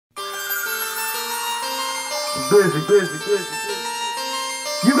You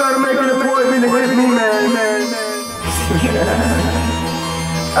gotta make an appointment to hit me, man.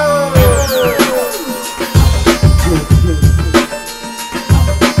 Oh.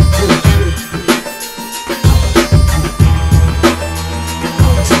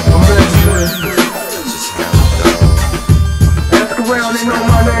 Ask around, they know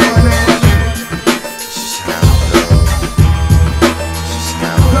my name, man.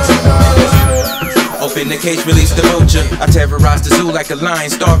 Open the cage, release the vulture. I terrorize the zoo like a lion,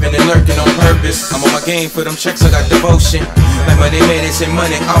 starving and lurking on purpose. I'm on my game for them checks, I got devotion. Like money minutes and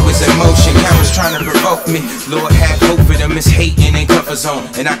money, always in motion. Cowards trying to provoke me. Lord have hope for them, it's hating in comfort zone.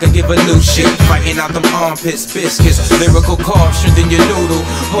 And I can give a new shit, fighting out them armpits, biscuits. Lyrical carbs, strengthen your noodle.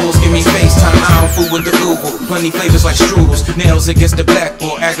 Hoes give me FaceTime, I don't fool with the Google. Plenty flavors like strudels, nails against the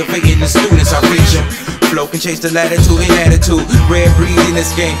blackboard, aggravating the students, I reach them. Flow can chase the latitude and attitude. Rare breed in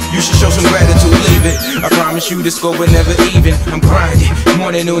this game, you should show some gratitude. Leave it, I promise you the score will never even. I'm grinding,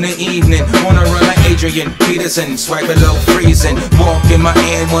 morning, noon, and evening. Wanna run like Adrian Peterson, swipe below freezing. Walk in my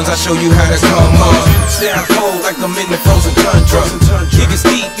N1s, I show you how to come up. Stay out cold like I'm in the frozen tundra. Kick is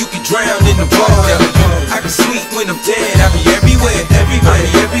deep, you can drown in the water. I can sleep when I'm dead, I be everywhere, everywhere,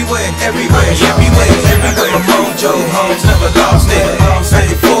 everywhere, everywhere, everywhere, everywhere. My mojo homes never lost it.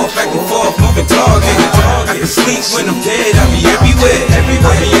 Back and forth, moving target. I can sleep when I'm dead, I be everywhere,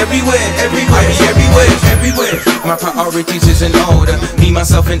 everywhere, everywhere, everywhere, everywhere, everywhere. My priorities is in order. Me,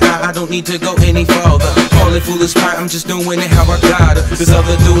 myself, and I don't need to go any farther. All it foolish pie, I'm just doing it how I gotta. Cause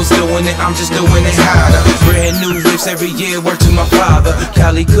other dudes doing it, I'm just doing it harder. Brand new whips every year, work to my father.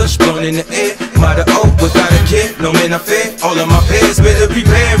 Cali Kush blown in the air, mother oak without a kid. No man I fear, all of my peers better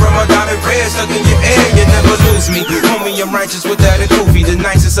prepare. Run my diamond red, stuck in your air, you never lose me. Homie, I'm righteous without a goofy. The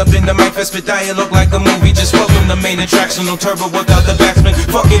nicest up in the mic, fest spit dialogue like a movie. Just welcome the main attraction, no turbo without the backspin.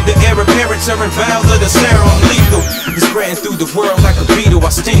 Fuck it, the air apparent, serving vows of the serum lethal. It's spreading through the world like a beetle, I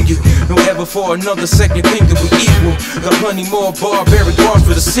sting you. Don't ever for another second think that we equal. Got plenty more barbaric bars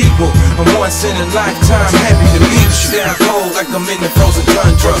for the sequel. I'm once in a lifetime, happy to meet you. Stay out cold like I'm in the frozen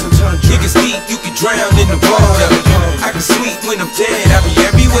tundra. Kick is deep, you can drown in the water. I can sleep when I'm dead, I be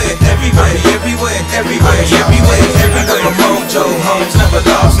everywhere, everywhere, everywhere, everywhere, everywhere, everywhere. My mojo homes never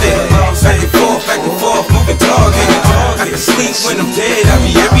lost it. Back and forth, moving target. I can sleep when I'm dead, I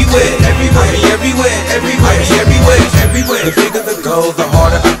be everywhere, everywhere, everywhere, everywhere, everywhere, everywhere. The bigger the goal, the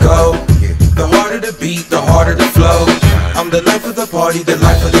harder I go. The harder the beat, the harder the flow. I'm the life of the party, the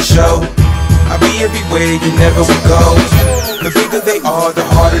life of the show. I be everywhere, you never would go. The bigger they are, the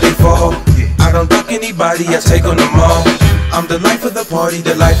harder they fall. I don't duck anybody, I take on them all. I'm the life of the party,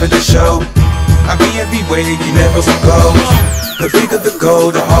 the life of the show. I be everywhere, you never would go. The bigger the goal,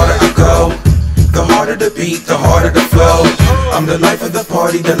 the harder I go. The harder the beat, the harder the flow. I'm the life of the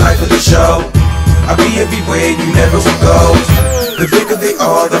party, the life of the show. I be everywhere, you never would go. The bigger they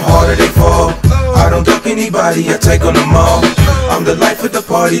are, the harder they fall. I don't duck anybody, I take on them all. I'm the life of the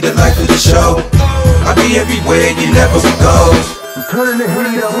party, the life of the show. I be everywhere, you never would go. I'm turning the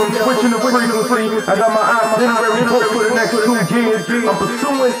heat up, I'm switching the frequency. I got my itinerary book for the next 2 years. I'm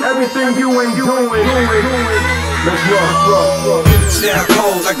pursuing everything you ain't doing. Let's rock. Stay out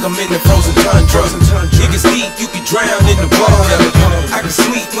cold like I'm in the frozen tundra. Kick is deep, you can drown in the water. I can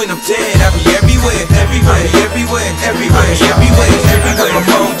sleep when I'm dead, I be everywhere, everywhere, everywhere, everywhere, everywhere, everywhere. My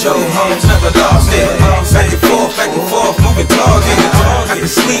mojo homes never lost it. Back and forth, moving target. I can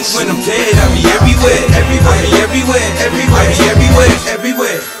sleep when I'm dead, I be everywhere.